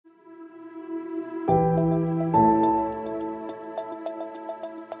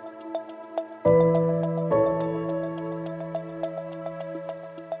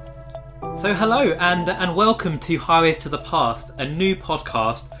So hello and welcome to Highways to the Past, a new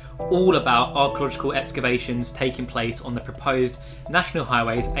podcast all about archaeological excavations taking place on the proposed National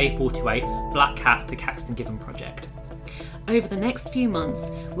Highways A48 Black Cat to Caxton Given project. Over the next few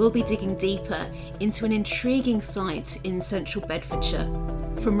months, we'll be digging deeper into an intriguing site in central Bedfordshire.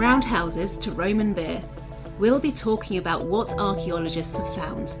 From roundhouses to Roman beer, we'll be talking about what archaeologists have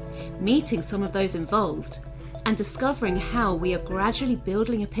found, meeting some of those involved, and discovering how we are gradually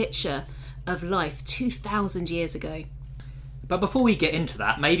building a picture of life 2,000 years ago. But before we get into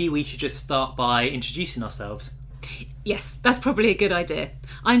that, maybe we should just start by introducing ourselves. Yes, that's probably a good idea.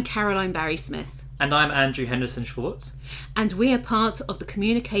 I'm Caroline Barry-Smith. And I'm Andrew Henderson-Schwartz. And we are part of the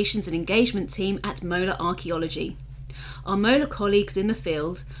Communications and Engagement team at Molar Archaeology. Our Molar colleagues in the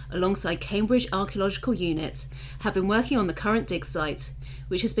field, alongside Cambridge Archaeological Unit, have been working on the current dig site,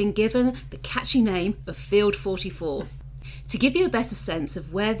 which has been given the catchy name of Field 44. To give you a better sense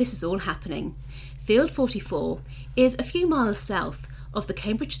of where this is all happening, Field 44 is a few miles south of the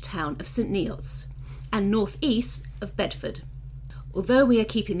Cambridge town of St Neots and north-east of Bedford, although we are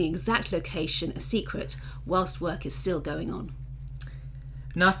keeping the exact location a secret whilst work is still going on.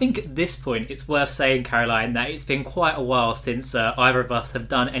 Now, I think at this point it's worth saying, Caroline, that it's been quite a while since either of us have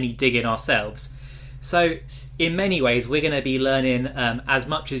done any digging ourselves. So, in many ways, we're going to be learning as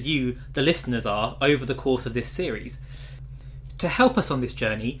much as you, the listeners, are over the course of this series. To help us on this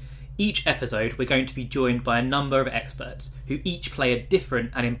journey, each episode we're going to be joined by a number of experts who each play a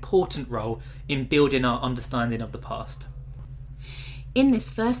different and important role in building our understanding of the past. In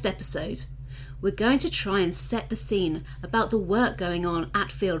this first episode, we're going to try and set the scene about the work going on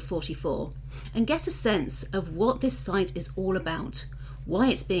at Field 44 and get a sense of what this site is all about, why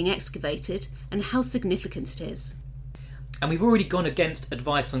it's being excavated and how significant it is. And we've already gone against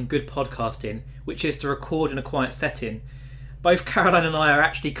advice on good podcasting, which is to record in a quiet setting. Both Caroline and I are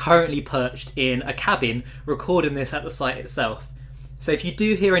actually currently perched in a cabin recording this at the site itself. So if you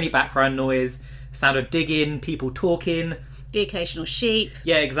do hear any background noise, sound of digging, people talking, the occasional sheep.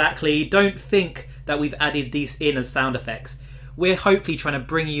 Yeah, exactly. Don't think that we've added these in as sound effects. We're hopefully trying to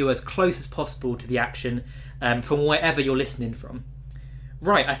bring you as close as possible to the action from wherever you're listening from.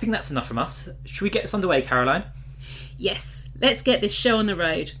 Right, I think that's enough from us. Should we get this underway, Caroline? Yes, let's get this show on the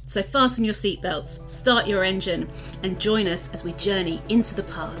road. So fasten your seatbelts, start your engine, and join us as we journey into the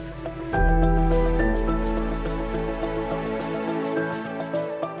past.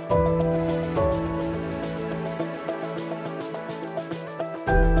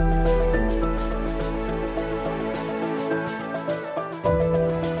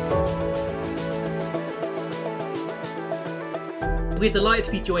 We're delighted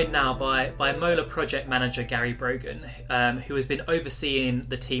to be joined now by Molar project manager Gary Brogan, who has been overseeing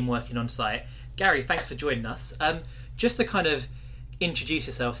the team working on site. Gary, thanks for joining us. Just to kind of introduce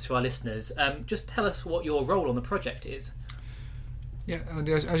yourselves to our listeners, just tell us what your role on the project is. Yeah, and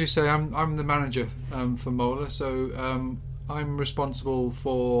as you say, I'm the manager for Molar, so I'm responsible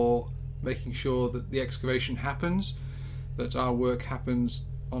for making sure that the excavation happens, that our work happens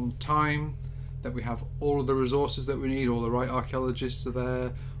on time, that we have all of the resources that we need, all the right archaeologists are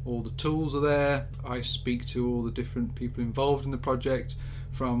there, all the tools are there. I speak to all the different people involved in the project,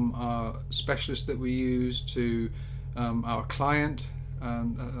 from our specialists that we use to our client,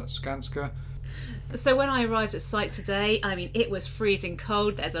 Skanska. So when I arrived at site today, it was freezing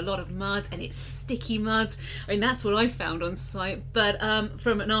cold, there's a lot of mud and it's sticky mud. That's what I found on site. But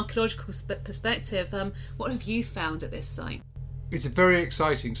from an archaeological perspective, what have you found at this site? It's a very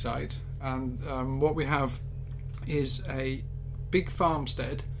exciting site, and what we have is a big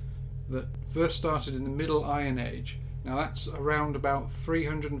farmstead that first started in the Middle Iron Age. Now that's around about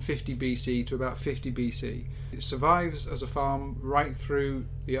 350 BC to about 50 BC. It survives as a farm right through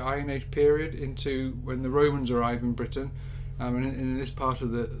the Iron Age period into when the Romans arrive in Britain. And in this part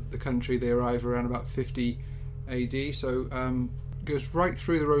of the country they arrive around about 50 AD, so goes right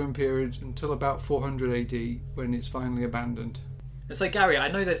through the Roman period until about 400 AD when it's finally abandoned. And so, Gary, I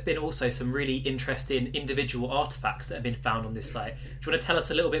know there's been also some really interesting individual artefacts that have been found on this site. Do you want to tell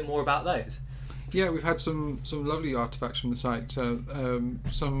us a little bit more about those? Yeah, we've had some lovely artefacts from the site.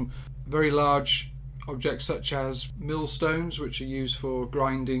 Some very large objects such as millstones, which are used for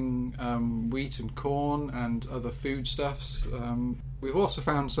grinding wheat and corn and other foodstuffs. We've also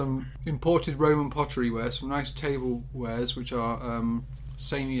found some imported Roman potteryware, some nice tablewares, which are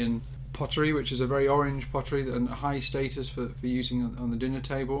Samian pottery, which is a very orange pottery and high status for using on the dinner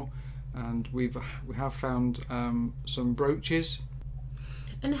table. And we have found some brooches.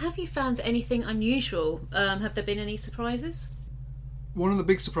 And have you found anything unusual? Have there been any surprises? One of the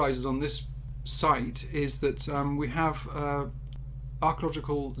big surprises on this site is that we have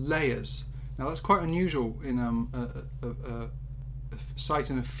archaeological layers. Now that's quite unusual in a site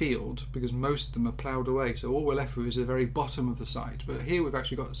in a field, because most of them are ploughed away, so all we're left with is the very bottom of the site. But here we've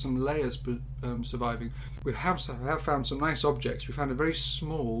actually got some layers surviving. We have found some nice objects. We found a very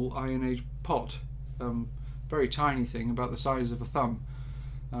small Iron Age pot, very tiny thing, about the size of a thumb.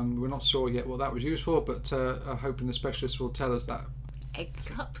 We're not sure yet what that was used for, but I'm hoping the specialist will tell us that. Egg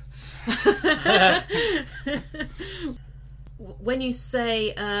cup. When you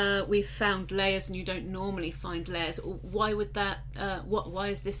say we've found layers and you don't normally find layers, why would that? Why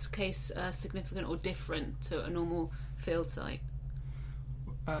is this case significant or different to a normal field site?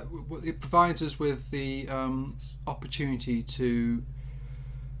 It provides us with the opportunity to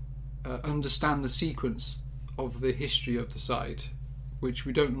understand the sequence of the history of the site, which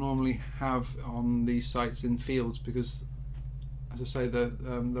we don't normally have on these sites in fields, because, as I say,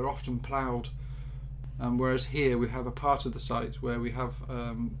 they're often ploughed. Whereas here we have a part of the site where we have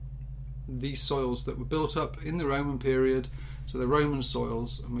these soils that were built up in the Roman period, so the Roman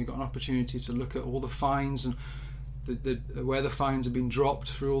soils, and we got an opportunity to look at all the finds and where the finds have been dropped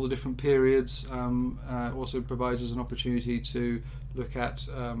through all the different periods. Also provides us an opportunity to look at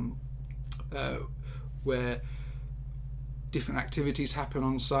where different activities happen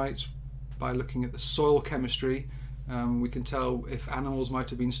on site by looking at the soil chemistry. We can tell if animals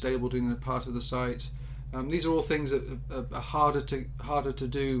might have been stabled in a part of the site. These are all things that are harder to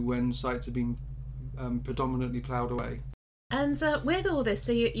do when sites have been predominantly ploughed away. And with all this,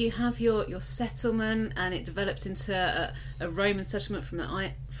 so you have your settlement, and it develops into a Roman settlement from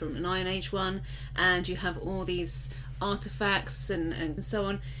an Iron Age one, and you have all these artefacts and so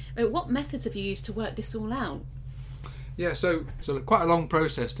on. What methods have you used to work this all out? Yeah, so quite a long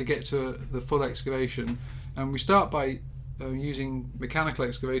process to get to the full excavation, and we start by using mechanical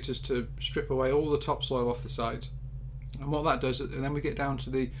excavators to strip away all the topsoil off the site. And what that does, and then we get down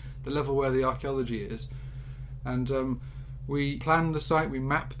to the level where the archaeology is, and we plan the site, we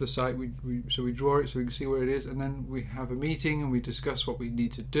map the site, so we draw it so we can see where it is, and then we have a meeting and we discuss what we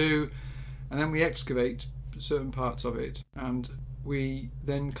need to do, and then we excavate certain parts of it, and we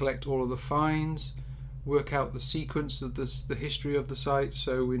then collect all of the finds, work out the sequence of the history of the site,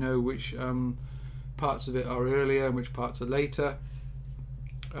 so we know which parts of it are earlier and which parts are later,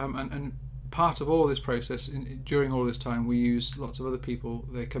 and part of all this process, during all this time, we use lots of other people.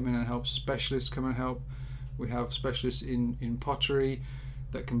 They come in and help. Specialists come and help. We have specialists in pottery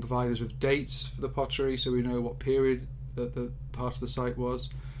that can provide us with dates for the pottery, so we know what period that the part of the site was.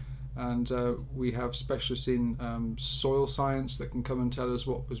 And we have specialists in soil science that can come and tell us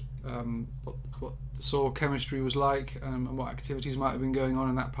what the soil chemistry was like, and what activities might have been going on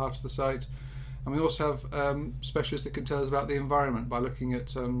in that part of the site. And we also have specialists that can tell us about the environment by looking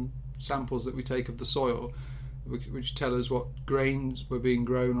at samples that we take of the soil, which tell us what grains were being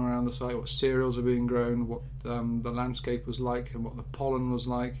grown around the site, what cereals were being grown, what the landscape was like, and what the pollen was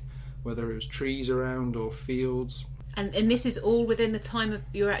like, whether it was trees around or fields. And this is all within the time of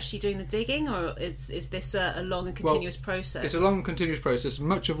you're actually doing the digging, or is this a long and continuous process? It's a long and continuous process.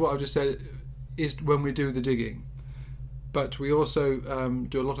 Much of what I've just said is when we do the digging. But we also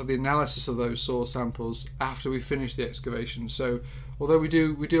do a lot of the analysis of those soil samples after we finish the excavation. So although we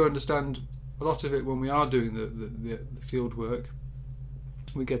do understand a lot of it when we are doing the field work,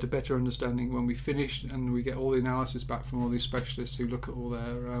 we get a better understanding when we finish, and we get all the analysis back from all these specialists who look at all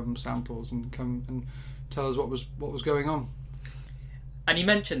their samples and come and tell us what was going on. And you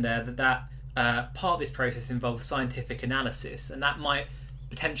mentioned there that part of this process involves scientific analysis, and that might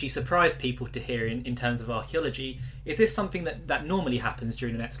potentially surprise people to hear in terms of archaeology. Is this something that normally happens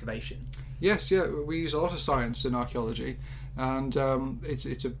during an excavation? Yes, yeah, we use a lot of science in archaeology, and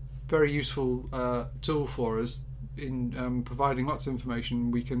it's a very useful tool for us in providing lots of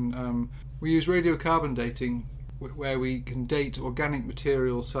information. We use radiocarbon dating, where we can date organic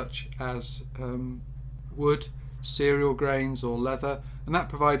material such as wood, cereal grains or leather, and that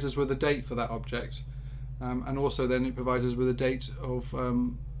provides us with a date for that object. And also then it provides us with a date of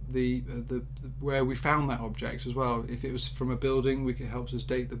the where we found that object as well. If it was from a building, it helps us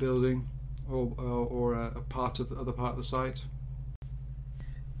date the building, or a part of the other part of the site.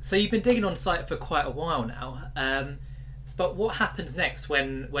 So you've been digging on site for quite a while now, but what happens next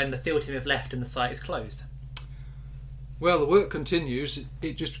when the field team have left and the site is closed? Well, the work continues.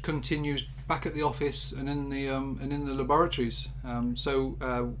 It just continues back at the office and in the laboratories.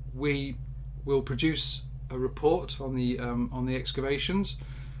 So we will produce a report on the excavations,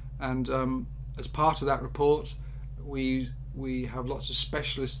 and as part of that report, we have lots of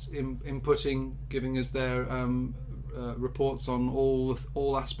specialists inputting, giving us their reports on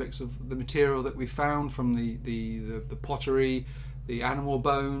all aspects of the material that we found, from the pottery, the animal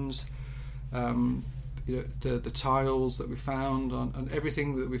bones, The tiles that we found and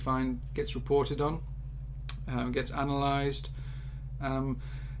everything that we find gets reported on, gets analysed.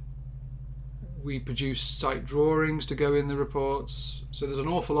 We produce site drawings to go in the reports. So there's an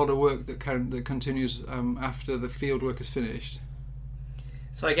awful lot of work that continues after the field work is finished.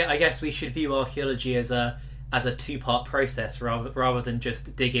 So I guess we should view archaeology as a two-part process rather than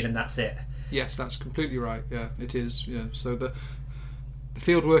just dig in and that's it. Yes, that's completely right. Yeah, it is. Yeah. So the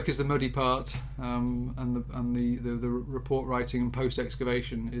field work is the muddy part, and the report writing and post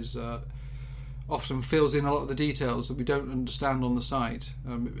excavation is often fills in a lot of the details that we don't understand on the site,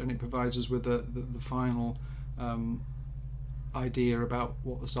 and it provides us with the final idea about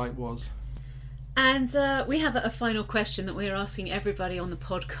what the site was. And we have a final question that we're asking everybody on the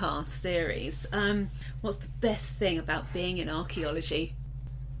podcast series. What's the best thing about being in archaeology?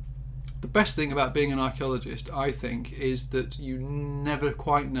 The best thing about being an archaeologist, I think, is that you never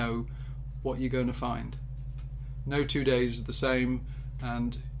quite know what you're going to find. No 2 days are the same,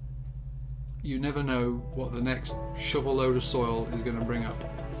 and you never know what the next shovel load of soil is going to bring up.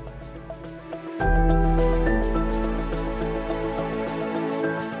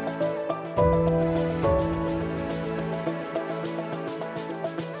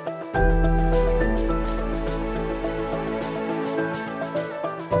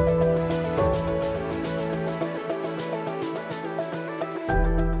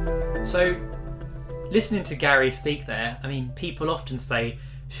 So, listening to Gary speak there, I mean, people often say,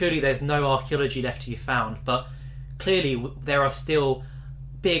 surely there's no archaeology left to be found, but clearly there are still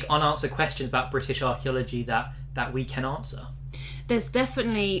big unanswered questions about British archaeology that we can answer. There's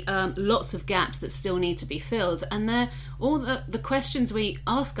definitely lots of gaps that still need to be filled, and all the questions we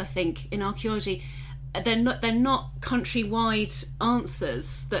ask, I think, in archaeology, they're not countrywide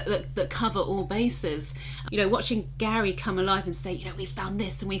answers that cover all bases. Watching Gary come alive and say, we found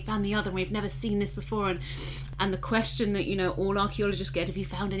this and we found the other and we've never seen this before, and the question that all archaeologists get, have you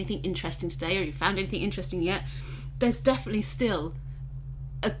found anything interesting today, or have you found anything interesting yet? There's definitely still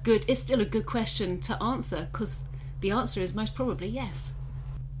a good question to answer, because the answer is most probably yes.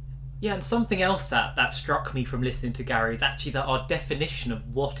 Yeah, and something else that struck me from listening to Gary is actually that our definition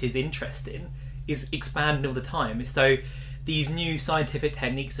of what is interesting is expanding all the time. So these new scientific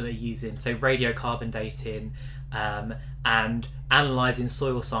techniques that we're using, so radiocarbon dating and analysing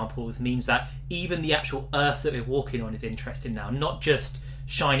soil samples, means that even the actual earth that we're walking on is interesting now, not just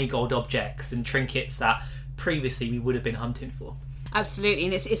shiny gold objects and trinkets that previously we would have been hunting for. Absolutely,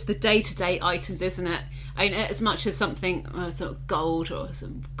 and it's the day-to-day items, isn't it? I mean, as much as something sort of gold or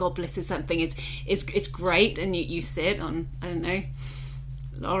some goblet or something is great, and you sit on, I don't know,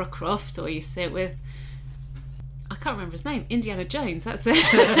 Lara Croft, or you sit with, I can't remember his name, Indiana Jones, that's it.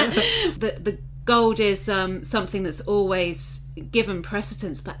 the gold is something that's always given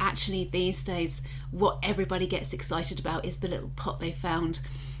precedence, but actually these days what everybody gets excited about is the little pot they found,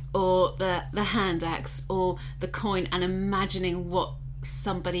 or the hand axe, or the coin, and imagining what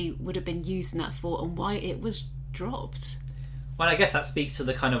somebody would have been using that for and why it was dropped. Well, I guess that speaks to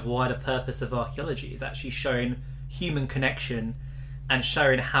the kind of wider purpose of archaeology, is actually showing human connection and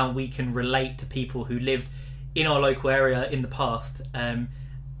showing how we can relate to people who lived in our local area in the past, and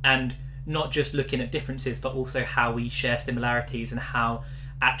not just looking at differences, but also how we share similarities and how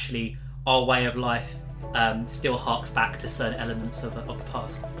actually our way of life still harks back to certain elements of the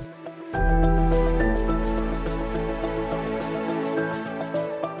past.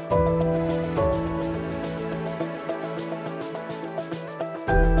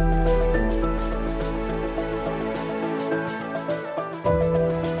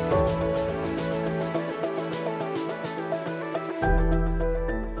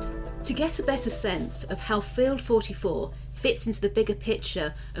 To get a better sense of how Field 44 fits into the bigger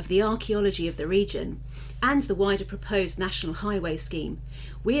picture of the archaeology of the region and the wider proposed National Highway scheme,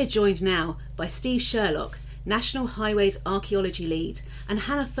 we are joined now by Steve Sherlock, National Highways Archaeology Lead, and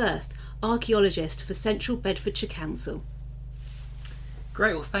Hannah Firth, Archaeologist for Central Bedfordshire Council.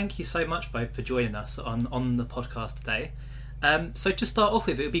 Great, well thank you so much both for joining us on the podcast today. So to start off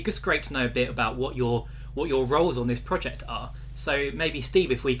with, it would be just great to know a bit about what your roles on this project are. So maybe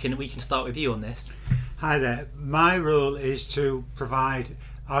Steve, if we can start with you on this. Hi there. My role is to provide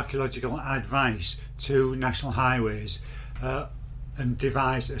archaeological advice to National Highways and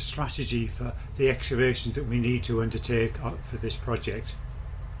devise a strategy for the excavations that we need to undertake for this project.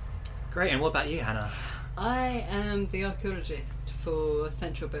 Great, and what about you, Hannah? I am the archaeologist for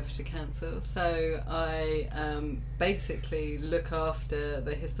Central Bedfordshire Council, so I basically look after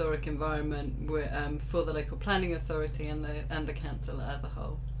the historic environment for the local planning authority and the council as a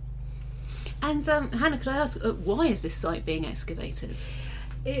whole. And Hannah, could I ask, why is this site being excavated?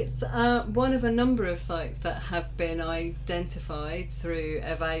 It's one of a number of sites that have been identified through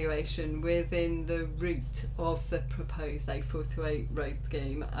evaluation within the route of the proposed A428 road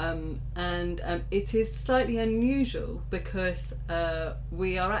scheme, and it is slightly unusual because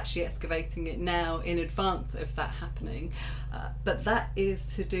we are actually excavating it now in advance of that happening, but that is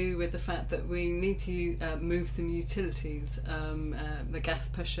to do with the fact that we need to move some utilities. The gas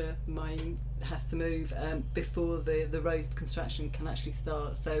pressure mine has to move before the road construction can actually start.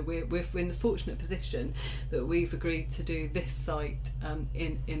 So we're in the fortunate position that we've agreed to do this site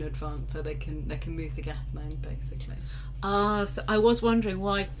in advance, so they can move the gas main basically. So I was wondering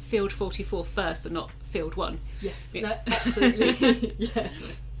why Field 44 first and not Field 1. Yes, no, absolutely. Yeah.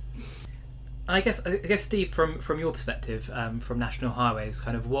 I guess Steve, from your perspective, from National Highways,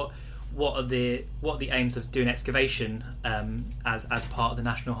 kind of what are the aims of doing excavation as part of the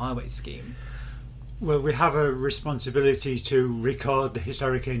National Highways scheme? Well, we have a responsibility to record the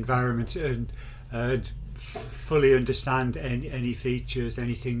historic environment and fully understand any features,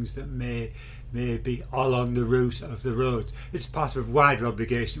 any things that may be along the route of the road. It's part of a wider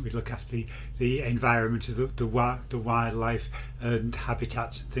obligation. We look after the environment, the wildlife and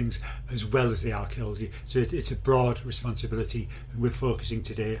habitats and things, as well as the archaeology. So it's a broad responsibility, and we're focusing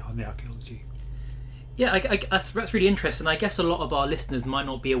today on the archaeology. Yeah, that's really interesting. I guess a lot of our listeners might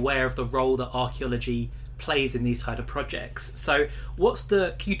not be aware of the role that archaeology plays in these type of projects. So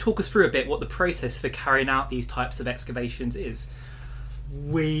can you talk us through a bit what the process for carrying out these types of excavations is?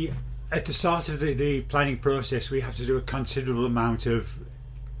 At the start of the planning process, we have to do a considerable amount of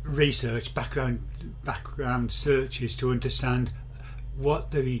research, background searches, to understand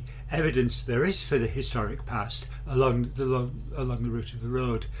what the evidence there is for the historic past along the route of the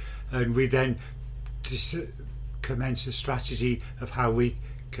road, and we then commence a strategy of how we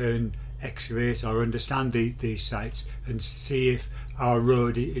can excavate or understand these sites and see if our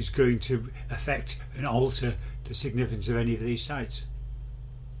road is going to affect and alter the significance of any of these sites.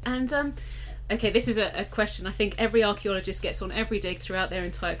 And okay, this is a question I think every archaeologist gets on every dig throughout their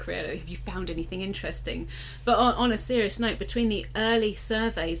entire career. Have you found anything interesting? But on a serious note, between the early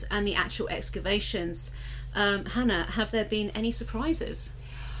surveys and the actual excavations, Hannah, have there been any surprises?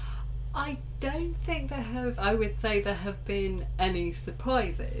 I don't think there have. I would say there have been any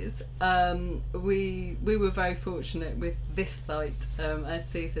surprises. We were very fortunate with this site, as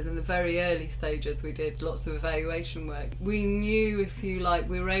Sue said, in the very early stages we did lots of evaluation work. We knew, if you like,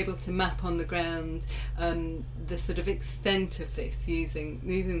 we were able to map on the ground the sort of extent of this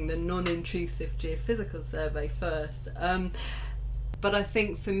using the non-intrusive geophysical survey first. But I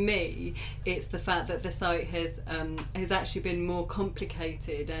think for me, it's the fact that the site has actually been more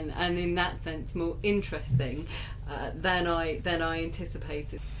complicated and in that sense more interesting than I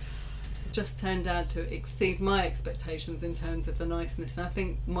anticipated. Just turned out to exceed my expectations in terms of the niceness. And I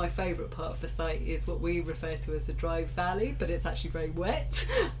think my favourite part of the site is what we refer to as the dry valley, but it's actually very wet,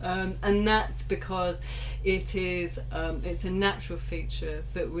 and that's because it's a natural feature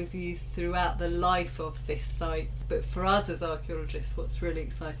that was used throughout the life of this site. But for us as archaeologists, what's really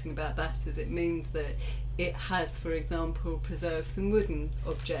exciting about that is it means that it has, for example, preserved some wooden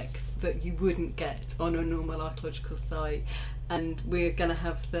objects that you wouldn't get on a normal archaeological site. And we're going to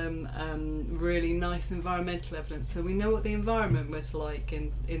have some really nice environmental evidence. So we know what the environment was like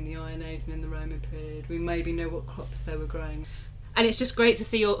in the Iron Age and in the Roman period. We maybe know what crops they were growing. And it's just great to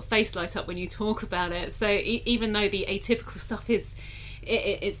see your face light up when you talk about it. So even though the atypical stuff is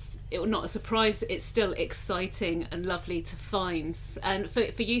not a surprise, it's still exciting and lovely to find. And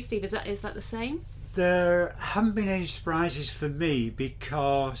for you, Steve, is that the same? There haven't been any surprises for me,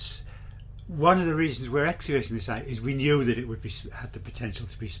 because one of the reasons we're excavating the site is we knew that it had the potential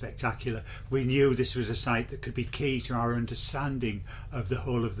to be spectacular. We knew this was a site that could be key to our understanding of the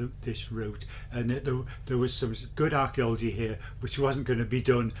whole of this route, and that there was some good archaeology here which wasn't going to be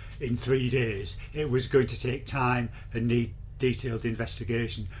done in 3 days. It was going to take time and need detailed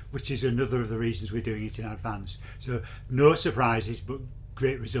investigation, which is another of the reasons we're doing it in advance. So no surprises, but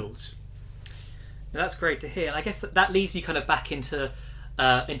great results. Now, that's great to hear. And I guess that leads me kind of back into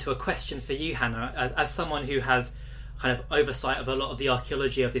a question for you, Hannah, as someone who has kind of oversight of a lot of the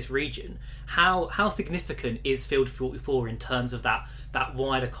archaeology of this region. How significant is Field 44 in terms of that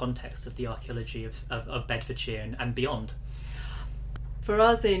wider context of the archaeology of Bedfordshire and beyond? For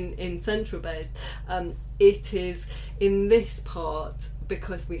us in Central Bed, it is in this part,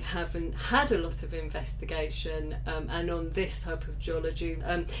 because we haven't had a lot of investigation and on this type of geology,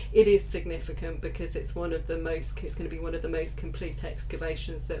 it is significant because it's going to be one of the most complete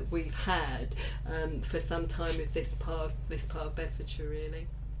excavations that we've had for some time with this part of Bedfordshire, really.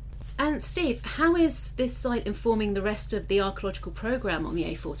 And Steve, how is this site informing the rest of the archaeological programme on the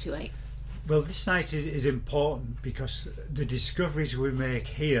A428? Well, this site is important because the discoveries we make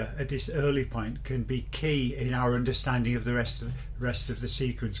here at this early point can be key in our understanding of the rest of the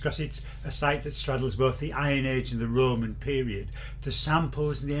sequence, because it's a site that straddles both the Iron Age and the Roman period. The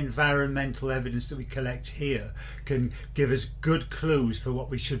samples and the environmental evidence that we collect here can give us good clues for what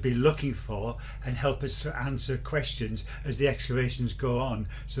we should be looking for and help us to answer questions as the excavations go on.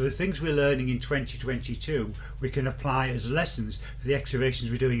 So the things we're learning in 2022 we can apply as lessons for the excavations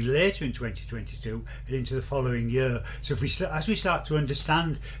we're doing later in 2022 and into the following year. So as we start to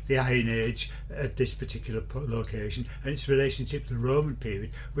understand the Iron Age at this particular location and its relationship to the Roman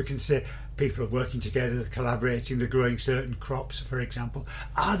period, we can say people are working together, collaborating, they're growing certain crops, for example.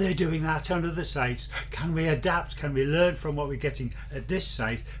 Are they doing that on other sites? Can we adapt? Can we learn from what we're getting at this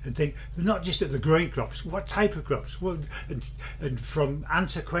site and think, not just at the growing crops, what type of crops? And from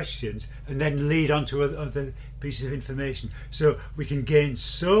answer questions and then lead on to other pieces of information. So we can gain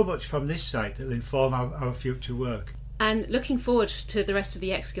so much from this site that will inform our future work. And looking forward to the rest of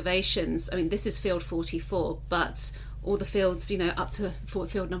the excavations, I mean, this is field 44, but all the fields, up to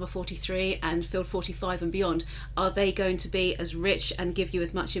field number 43 and field 45 and beyond, are they going to be as rich and give you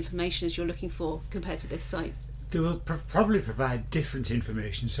as much information as you're looking for compared to this site? They will probably provide different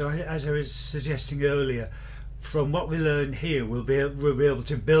information. So as I was suggesting earlier, from what we learn here, we'll be able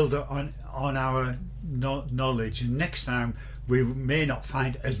to build on our knowledge, and next time we may not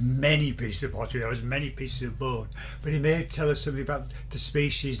find as many pieces of pottery or as many pieces of bone, but it may tell us something about the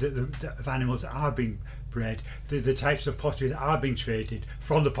species of animals that are being bred, the types of pottery that are being traded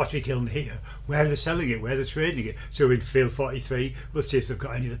from the pottery kiln here, where they're selling it, where they're trading it. So in field 43 we'll see if they've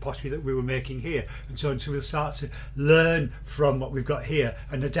got any of the pottery that we were making here, and so on. So we'll start to learn from what we've got here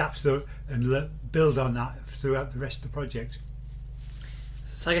and adapt and build on that throughout the rest of the project.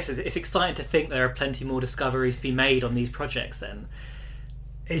 So I guess it's exciting to think there are plenty more discoveries to be made on these projects then.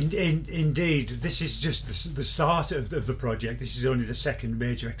 Indeed, this is just the start of the project. This is only the second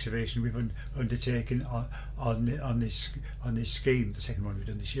major excavation we've undertaken on this scheme. The second one we've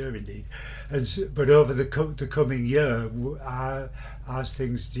done this year, indeed. But over the coming year, as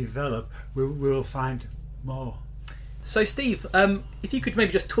things develop, we'll find more. So Steve, if you could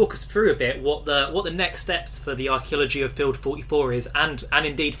maybe just talk us through a bit what the next steps for the archaeology of Field 44 is, and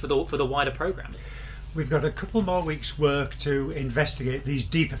indeed for the wider programme. We've got a couple more weeks' work to investigate these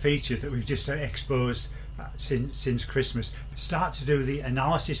deeper features that we've just exposed since Christmas. Start to do the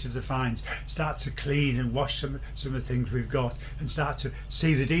analysis of the finds, start to clean and wash some of the things we've got, and start to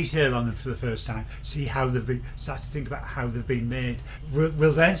see the detail on them for the first time, see how they've been, start to think about how they've been made.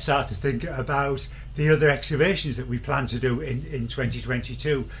 We'll then start to think about the other excavations that we plan to do in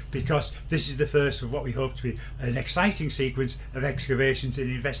 2022, because this is the first of what we hope to be an exciting sequence of excavations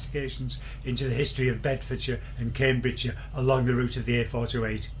and investigations into the history of Bedfordshire and Cambridgeshire along the route of the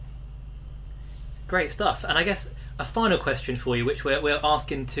A428. Great stuff. And I guess a final question for you, which we're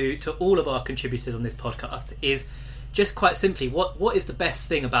asking to all of our contributors on this podcast, is just quite simply, what is the best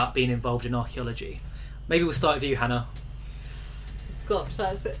thing about being involved in archaeology? Maybe we'll start with you, Hannah. Gosh,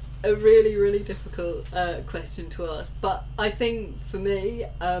 that's a really, really difficult question to ask. But I think for me,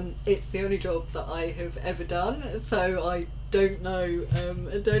 it's the only job that I have ever done. So I don't know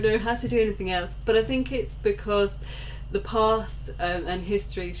how to do anything else. But I think it's because the past and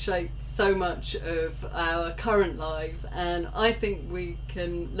history shapes so much of our current lives, and I think we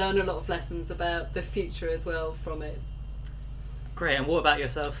can learn a lot of lessons about the future as well from it. Great. And what about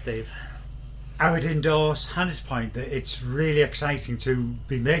yourself, Steve? I would endorse Hannah's point that it's really exciting to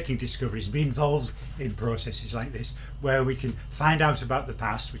be making discoveries, be involved in processes like this, where we can find out about the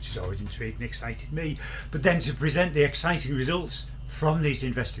past, which has always intrigued and excited me, but then to present the exciting results from these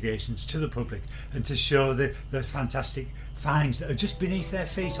investigations to the public and to show the fantastic finds that are just beneath their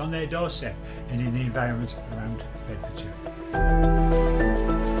feet on their doorstep and in the environment around Bedfordshire.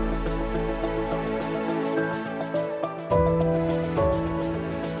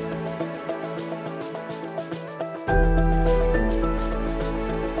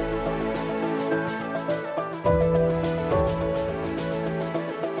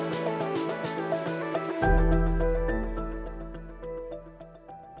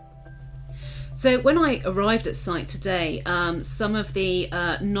 So when I arrived at site today, some of the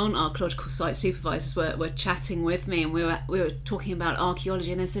non-archaeological site supervisors were chatting with me, and we were talking about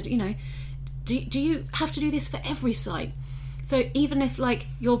archaeology, and they said, do you have to do this for every site? So even if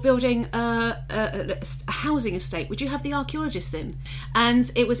you're building a housing estate, would you have the archaeologists in?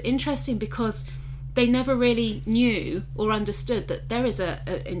 And it was interesting because they never really knew or understood that there is an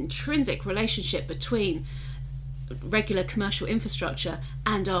intrinsic relationship between regular commercial infrastructure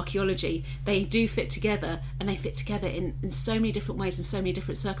and archaeology. They do fit together, and they fit together in so many different ways, in so many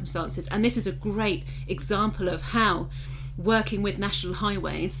different circumstances. And this is a great example of how working with national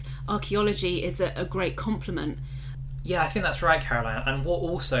highways, archaeology is a great complement. Yeah, I think that's right, Caroline. And what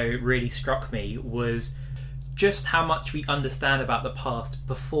also really struck me was just how much we understand about the past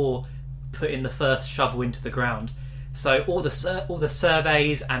before putting the first shovel into the ground. So all the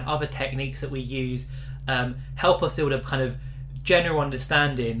surveys and other techniques that we use help us build a kind of general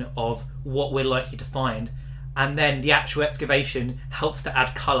understanding of what we're likely to find, and then the actual excavation helps to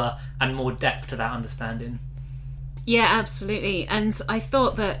add colour and more depth to that understanding. Yeah, absolutely. And I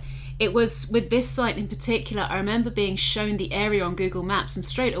thought that it was with this site in particular, I remember being shown the area on Google Maps, and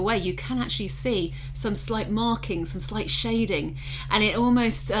straight away you can actually see some slight markings, some slight shading, and it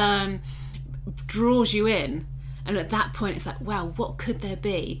almost draws you in. And at that point it's like, wow, what could there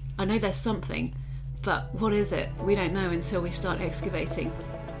be? I know there's something, but what is it? We don't know until we start excavating.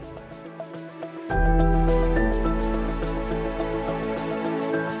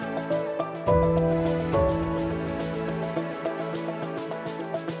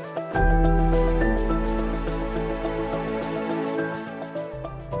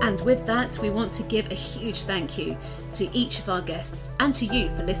 And with that, we want to give a huge thank you to each of our guests and to you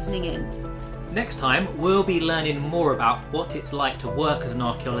for listening in. Next time, we'll be learning more about what it's like to work as an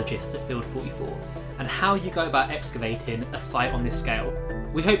archaeologist at Field 44 and how you go about excavating a site on this scale.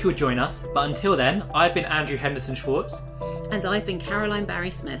 We hope you'll join us, but until then, I've been Andrew Henderson-Schwartz. And I've been Caroline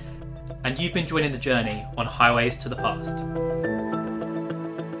Barry-Smith. And you've been joining the journey on Highways to the Past.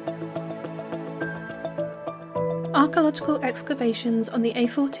 Archaeological excavations on the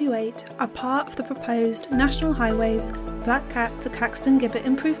A428 are part of the proposed National Highways Black Cat to Caxton Gibbet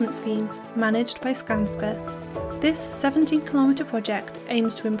Improvement Scheme, managed by Skanska. This 17-kilometre project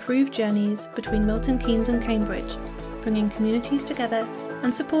aims to improve journeys between Milton Keynes and Cambridge, bringing communities together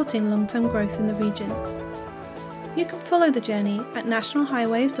and supporting long-term growth in the region. You can follow the journey at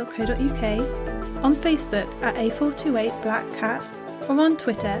nationalhighways.co.uk, on Facebook at A428 Black Cat, or on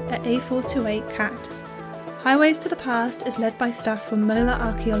Twitter at A428 Cat. Highways to the Past is led by staff from Molar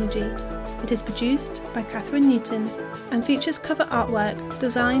Archaeology. It is produced by Catherine Newton and features cover artwork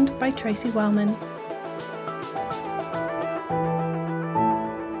designed by Tracy Wellman.